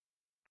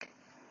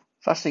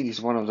Fasting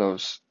is one of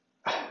those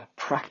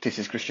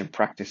practices, Christian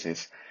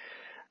practices,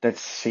 that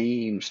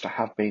seems to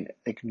have been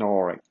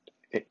ignored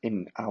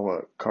in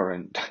our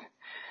current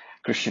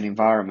Christian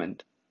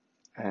environment,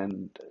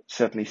 and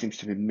certainly seems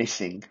to be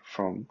missing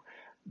from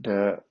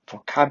the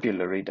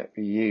vocabulary that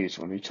we use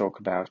when we talk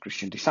about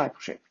Christian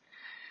discipleship.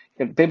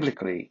 Yet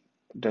biblically,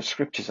 the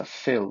scriptures are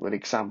filled with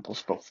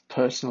examples, both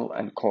personal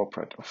and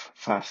corporate, of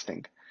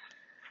fasting.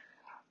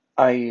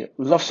 I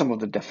love some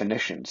of the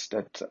definitions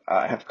that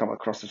I have come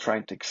across to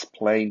trying to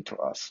explain to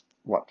us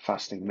what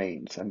fasting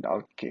means, and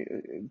I'll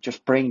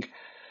just bring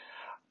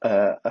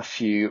a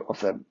few of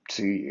them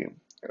to you.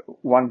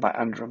 One by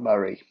Andrew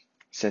Murray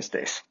says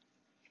this: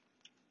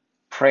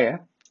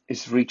 prayer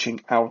is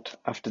reaching out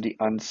after the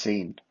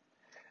unseen.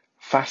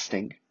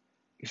 Fasting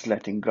is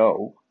letting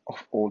go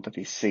of all that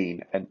is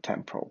seen and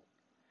temporal.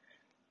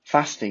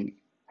 Fasting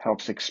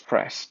helps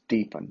express,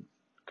 deepen,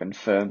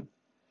 confirm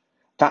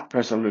that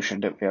resolution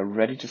that we are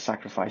ready to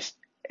sacrifice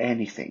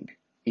anything,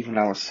 even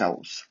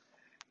ourselves,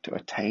 to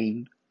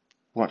attain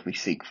what we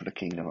seek for the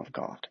kingdom of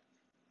God.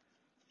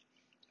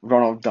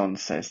 Ronald Dunn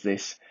says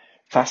this: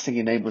 fasting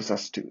enables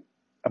us to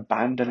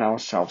abandon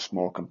ourselves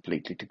more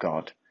completely to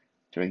God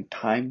during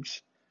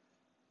times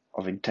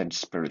of intense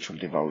spiritual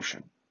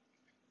devotion.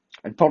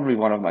 And probably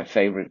one of my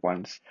favorite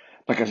ones,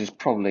 because it's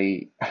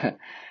probably a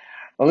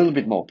little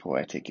bit more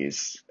poetic,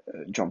 is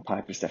John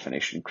Piper's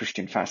definition: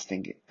 Christian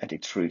fasting at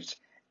its roots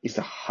is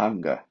the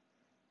hunger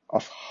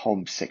of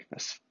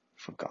homesickness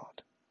for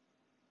God.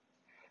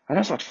 And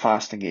that's what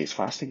fasting is.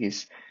 Fasting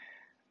is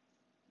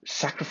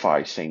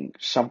sacrificing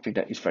something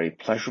that is very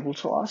pleasurable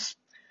to us,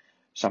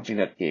 something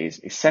that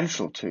is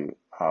essential to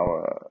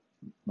our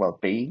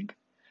well-being,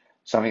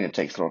 something that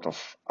takes a lot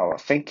of our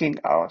thinking,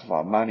 a lot of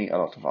our money, a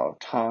lot of our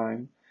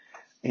time,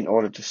 in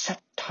order to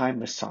set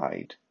time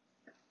aside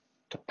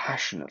to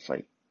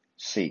passionately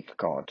seek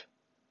God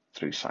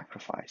through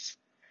sacrifice.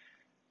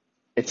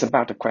 It's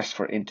about a quest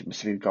for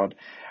intimacy with God,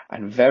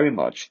 and very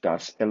much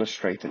that's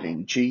illustrated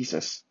in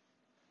Jesus.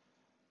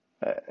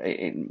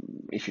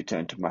 If you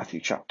turn to Matthew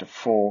chapter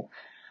 4,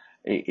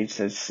 it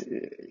says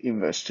in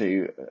verse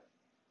 2,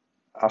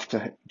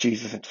 after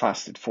Jesus had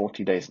fasted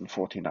 40 days and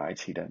 40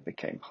 nights, he then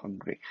became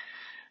hungry.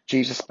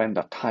 Jesus spent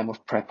that time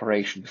of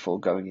preparation before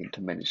going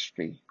into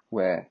ministry,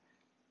 where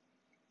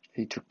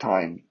he took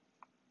time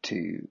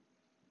to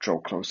draw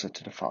closer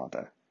to the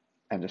Father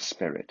and the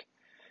Spirit,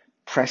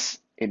 press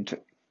into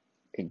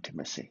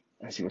intimacy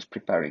as he was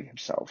preparing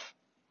himself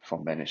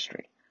for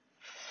ministry.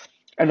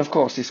 And of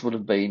course, this would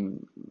have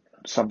been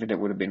something that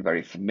would have been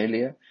very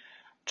familiar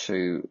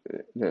to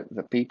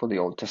the people. The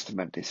Old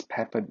Testament is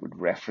peppered with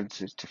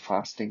references to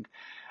fasting,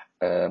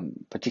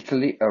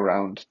 particularly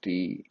around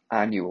the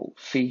annual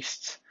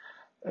feasts.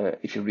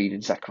 If you read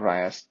in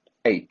Zechariah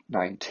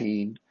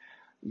 8:19,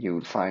 you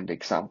will find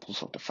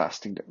examples of the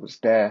fasting that was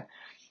there.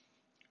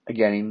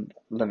 Again, in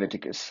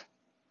Leviticus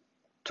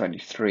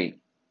 23,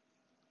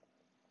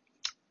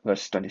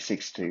 verse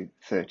 26 to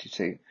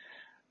 32,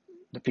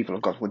 the people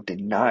of God were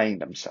denying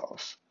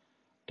themselves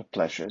the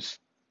pleasures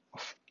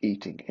of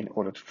eating in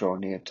order to draw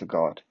near to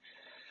God.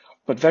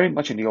 But very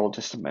much in the Old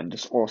Testament,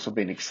 there's also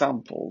been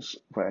examples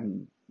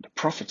when the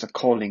prophets are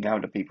calling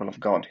out the people of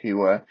God who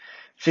were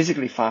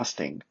physically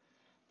fasting,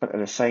 but at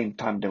the same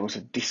time there was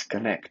a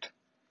disconnect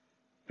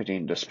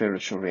between the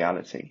spiritual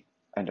reality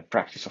and the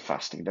practice of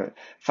fasting. The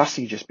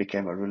fasting just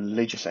became a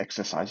religious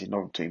exercise in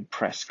order to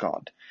impress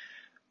God.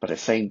 But at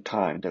the same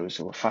time, those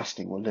who were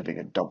fasting were living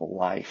a double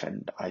life.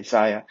 And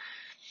Isaiah,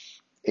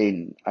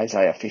 in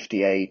Isaiah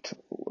 58,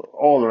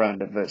 all around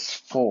the verse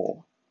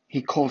 4,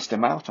 he calls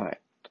them out on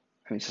it.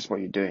 And he says, what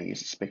you're doing is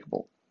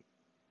despicable,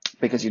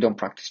 because you don't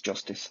practice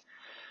justice.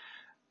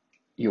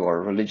 You are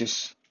a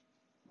religious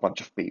bunch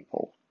of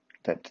people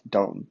that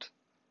don't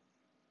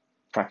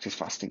practice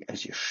fasting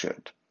as you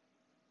should.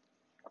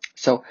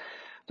 So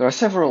there are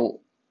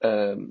several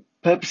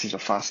purposes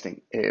of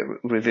fasting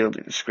revealed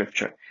in the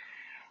scripture,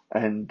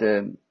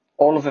 and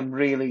all of them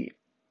really,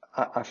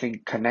 I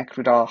think, connect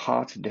with our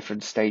hearts in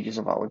different stages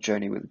of our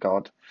journey with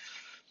God.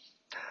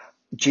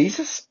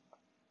 Jesus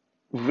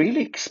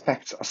really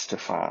expects us to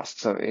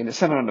fast. So in the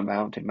Sermon on the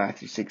Mount in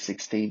Matthew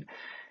 6:16,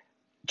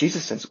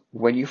 Jesus says,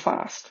 when you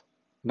fast,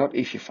 not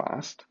if you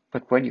fast,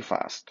 but when you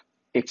fast.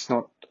 It's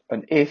not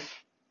an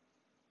if,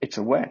 it's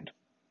a when.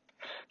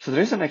 So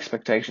there is an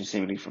expectation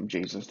seemingly from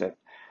Jesus that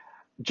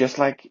just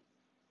like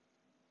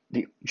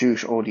the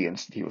Jewish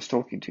audience that he was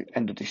talking to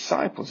and the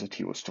disciples that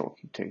he was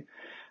talking to,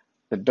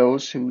 that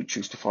those who would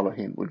choose to follow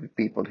him would be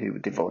people who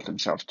would devote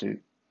themselves to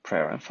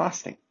prayer and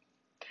fasting.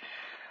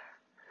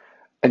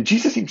 And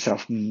Jesus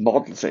himself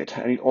models it,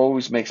 and it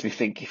always makes me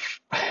think,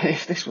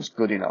 if this was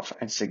good enough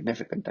and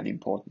significant and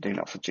important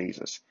enough for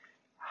Jesus,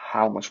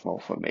 how much more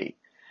for me?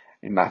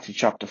 In Matthew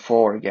chapter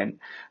 4, again,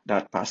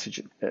 that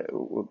passage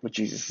where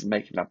Jesus is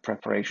making that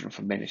preparation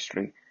for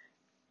ministry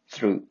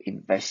through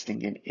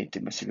investing in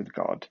intimacy with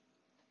God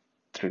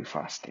through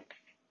fasting.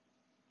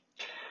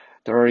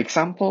 There are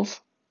examples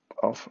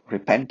of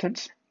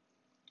repentance.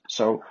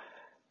 So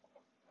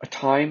a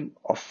time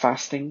of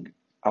fasting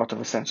out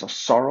of a sense of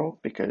sorrow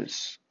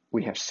because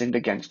we have sinned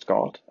against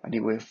God and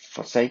we have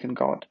forsaken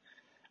God.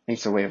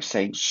 It's a way of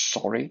saying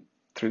sorry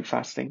through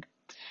fasting.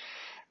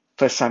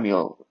 1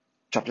 Samuel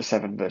chapter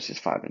 7 verses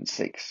 5 and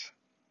 6.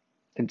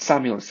 Then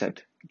Samuel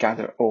said,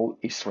 "Gather all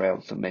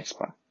Israel to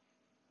Mizpah,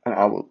 and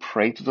I will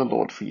pray to the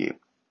Lord for you."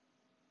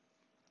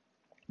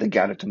 They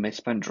gathered to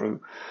Mizpah and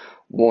drew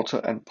water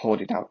and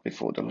poured it out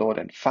before the Lord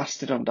and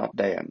fasted on that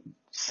day and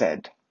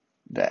said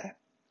there,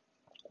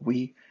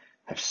 "We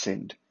have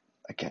sinned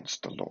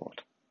against the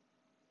Lord."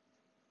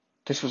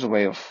 This was a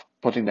way of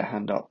putting their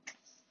hand up,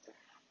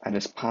 and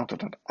as part of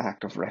that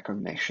act of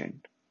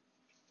recognition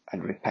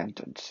and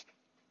repentance,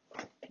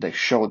 they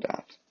showed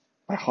that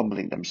by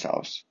humbling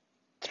themselves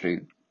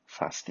through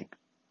fasting.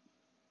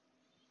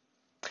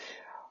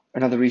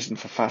 Another reason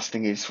for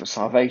fasting is for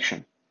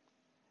salvation.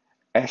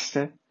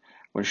 Esther,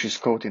 when she's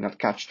caught in that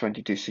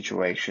catch-22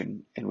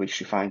 situation in which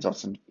she finds out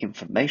some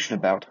information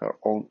about her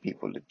own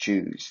people, the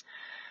Jews,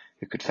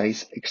 who could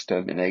face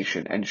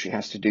extermination, and she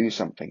has to do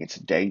something. It's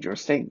a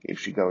dangerous thing. If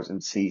she goes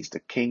and sees the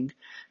king,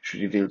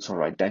 she reveals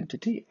her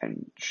identity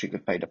and she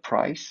could pay the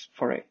price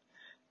for it.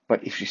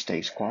 But if she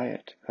stays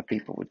quiet, her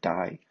people would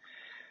die.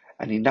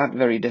 And in that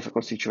very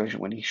difficult situation,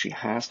 when she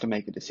has to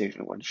make a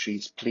decision, when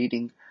she's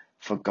pleading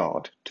for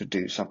God to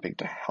do something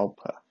to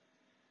help her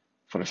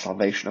for the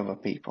salvation of her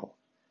people,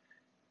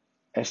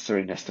 Esther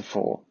in Esther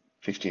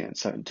 4:15 and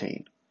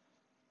 17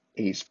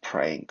 is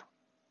praying.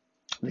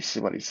 This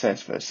is what it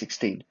says, verse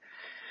 16.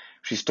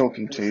 She's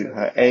talking to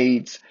her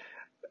aides.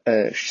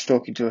 And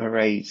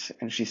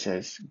she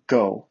says,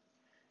 "Go,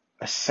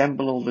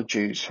 assemble all the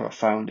Jews who are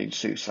found in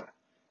Susa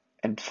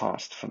and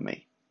fast for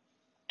me.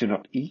 Do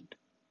not eat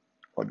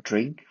or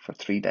drink for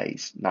 3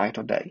 days, night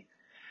or day.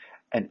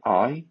 And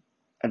I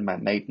and my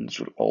maidens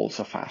will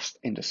also fast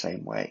in the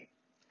same way.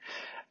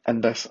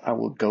 And thus I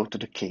will go to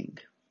the king,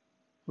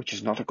 which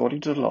is not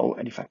according to the law,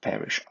 and if I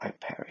perish, I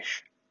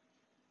perish."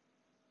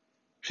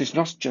 She's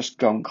not just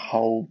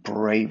gung-ho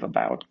brave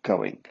about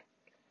going.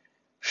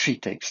 She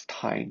takes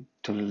time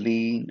to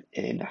lean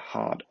in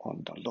hard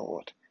on the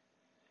Lord.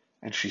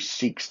 And she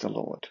seeks the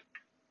Lord,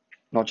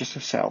 not just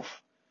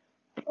herself,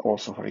 but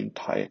also her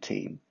entire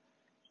team,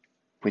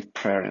 with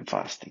prayer and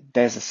fasting.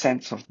 There's a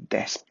sense of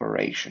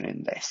desperation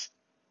in this.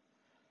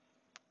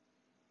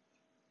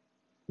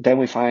 Then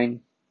we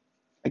find,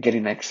 again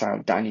in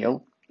exile,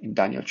 Daniel, in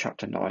Daniel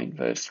chapter 9,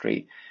 verse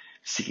 3,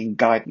 seeking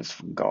guidance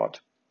from God,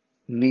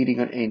 needing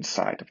an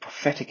insight, a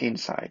prophetic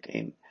insight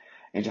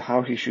into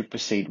how he should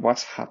proceed,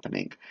 what's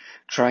happening,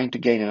 trying to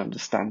gain an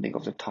understanding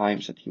of the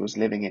times that he was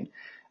living in,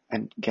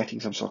 and getting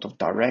some sort of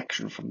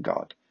direction from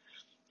God.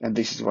 And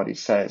this is what it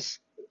says.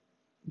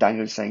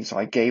 Daniel is saying, "So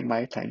I gave my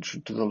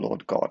attention to the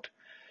Lord God,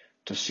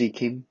 to seek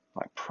him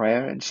by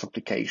prayer and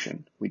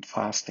supplication, with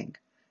fasting,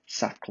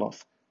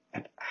 sackcloth,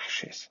 and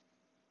ashes."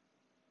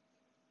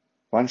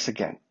 Once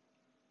again,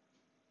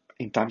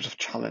 in times of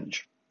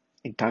challenge,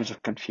 in times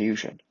of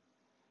confusion,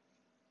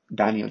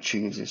 Daniel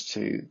chooses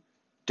to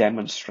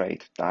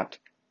demonstrate that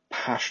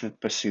passionate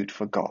pursuit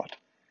for God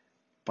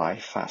by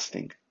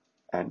fasting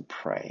and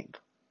praying.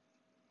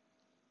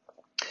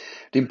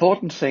 The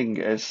important thing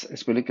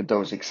as we look at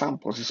those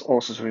examples is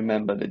also to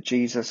remember that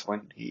Jesus,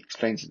 when he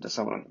explains in the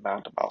Sermon on the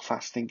Mount about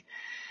fasting,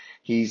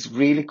 he's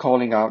really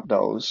calling out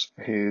those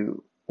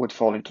who would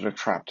fall into the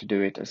trap to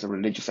do it as a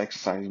religious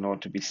exercise in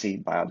order to be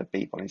seen by other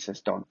people. He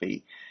says, don't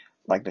be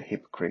like the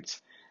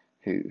hypocrites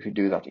who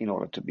do that in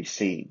order to be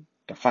seen.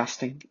 The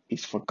fasting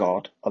is for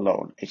God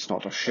alone. It's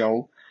not a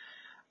show.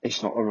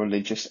 It's not a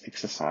religious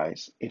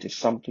exercise. It is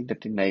something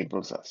that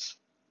enables us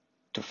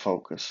to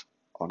focus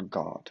on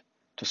God,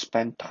 to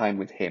spend time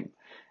with him,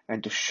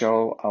 and to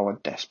show our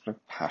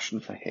desperate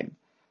passion for him,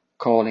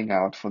 calling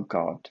out for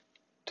God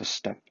to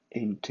step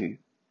into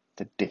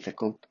the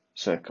difficult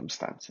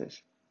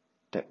circumstances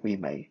that we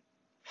may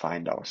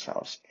find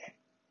ourselves in.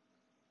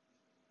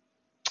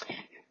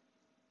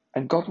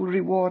 And God will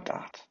reward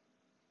that.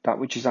 That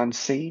which is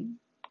unseen,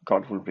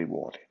 God will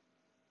reward it.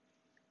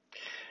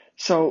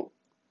 So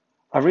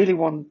I really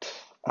want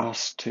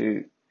us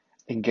to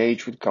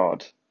engage with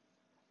God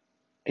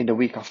in the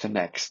week after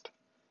next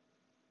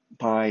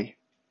by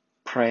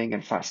praying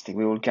and fasting.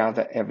 We will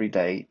gather every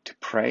day to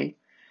pray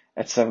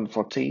at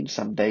 7:14,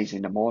 some days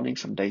in the morning,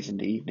 some days in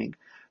the evening.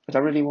 But I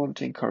really want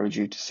to encourage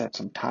you to set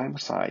some time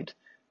aside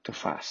to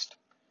fast.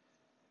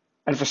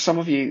 And for some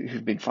of you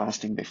who've been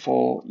fasting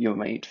before, you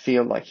may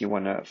feel like you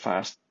want to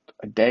fast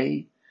a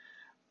day,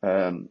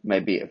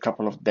 maybe a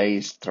couple of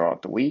days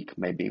throughout the week,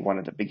 maybe one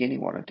at the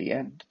beginning, one at the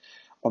end,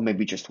 or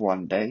maybe just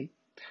one day.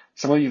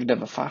 Some of you have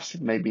never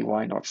fasted, maybe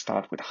why not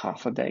start with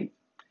half a day?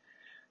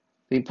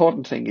 The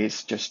important thing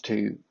is just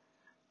to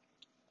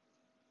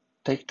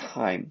take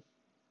time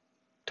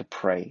to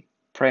pray.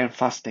 Prayer and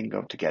fasting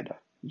go together.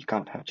 You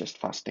can't have just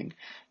fasting.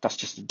 That's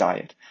just a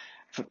diet.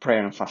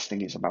 Prayer and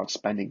fasting is about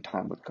spending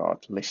time with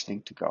God,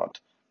 listening to God,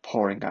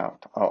 pouring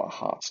out our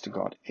hearts to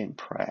God in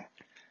prayer,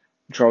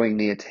 drawing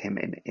near to him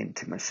in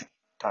intimacy.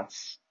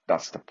 That's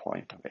the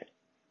point of it.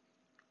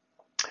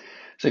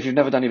 So if you've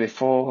never done it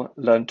before,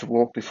 learn to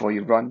walk before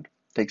you run.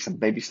 Take some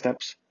baby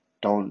steps.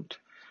 Don't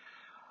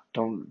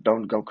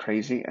Don't go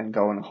crazy and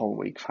go on a whole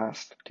week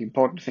fast. The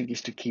important thing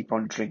is to keep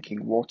on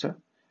drinking water,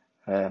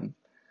 um,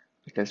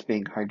 because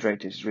being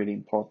hydrated is really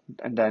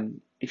important. And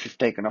then if you've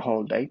taken a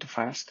whole day to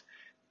fast,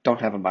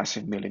 don't have a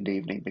massive meal in the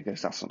evening,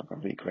 because that's not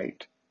going to be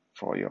great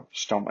for your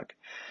stomach.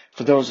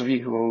 For those of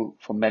you who,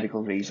 for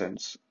medical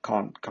reasons,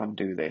 can't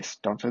do this,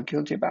 don't feel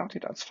guilty about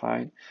it. That's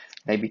fine.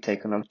 Maybe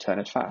take an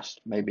alternate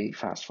fast. Maybe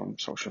fast from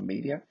social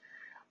media,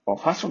 or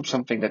fast from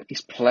something that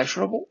is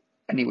pleasurable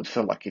and you would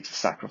feel like it's a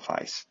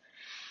sacrifice.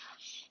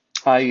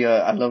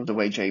 I love the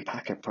way Jay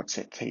Packer puts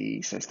it.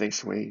 He says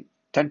this: we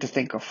tend to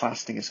think of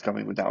fasting as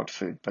going without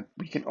food, but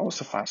we can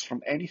also fast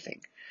from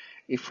anything.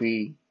 If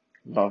we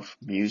love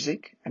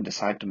music and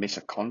decide to miss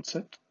a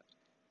concert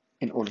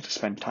in order to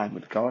spend time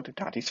with God,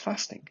 that is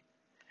fasting.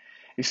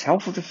 It's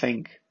helpful to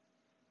think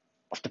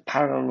of the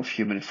parallel of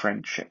human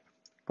friendship.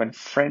 When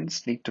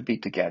friends need to be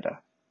together,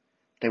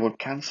 they will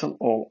cancel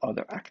all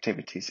other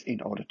activities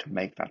in order to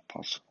make that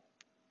possible.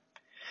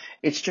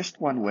 It's just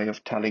one way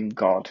of telling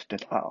God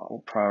that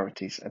our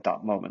priorities at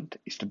that moment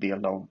is to be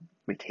alone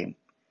with Him,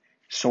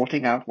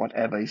 sorting out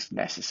whatever is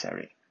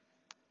necessary.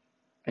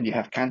 And you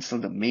have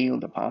cancelled the meal,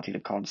 the party, the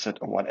concert,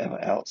 or whatever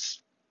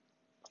else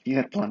you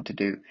had planned to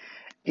do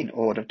in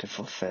order to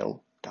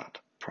fulfill that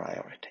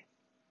priority.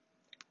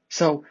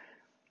 So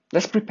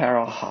let's prepare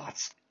our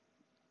hearts.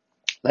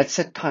 Let's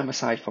set time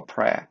aside for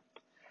prayer.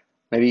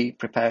 Maybe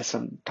prepare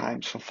some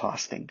times for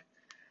fasting.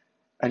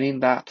 And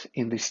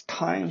in these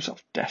times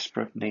of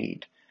desperate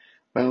need,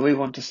 when we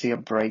want to see a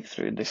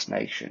breakthrough in this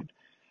nation,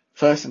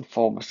 first and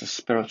foremost, a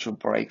spiritual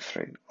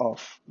breakthrough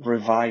of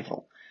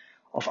revival,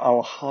 of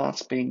our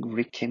hearts being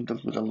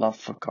rekindled with a love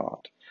for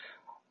God,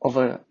 of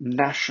a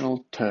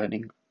national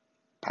turning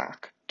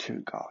back to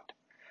God,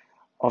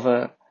 of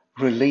a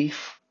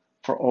relief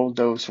for all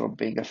those who are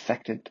being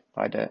affected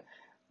by the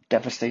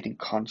devastating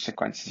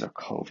consequences of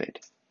COVID.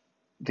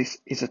 This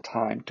is a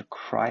time to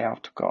cry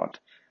out to God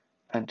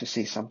and to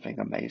see something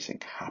amazing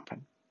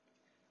happen.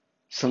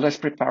 So let's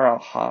prepare our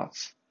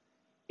hearts,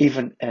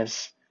 even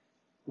as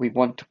we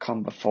want to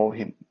come before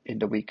Him in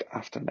the week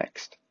after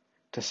next,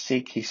 to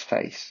seek His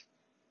face,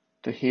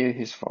 to hear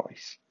His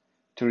voice,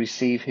 to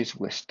receive His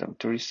wisdom,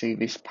 to receive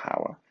His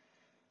power,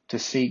 to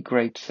see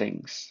great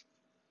things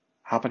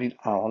happen in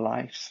our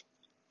lives,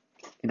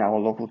 in our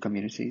local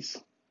communities,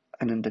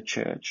 and in the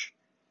church,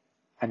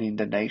 and in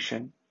the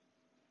nation,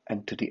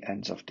 and to the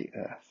ends of the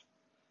earth.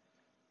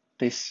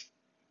 This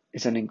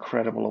is an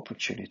incredible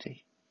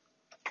opportunity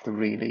to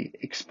really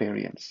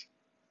experience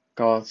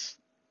God's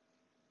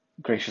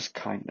gracious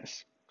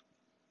kindness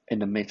in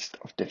the midst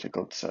of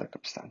difficult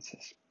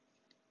circumstances.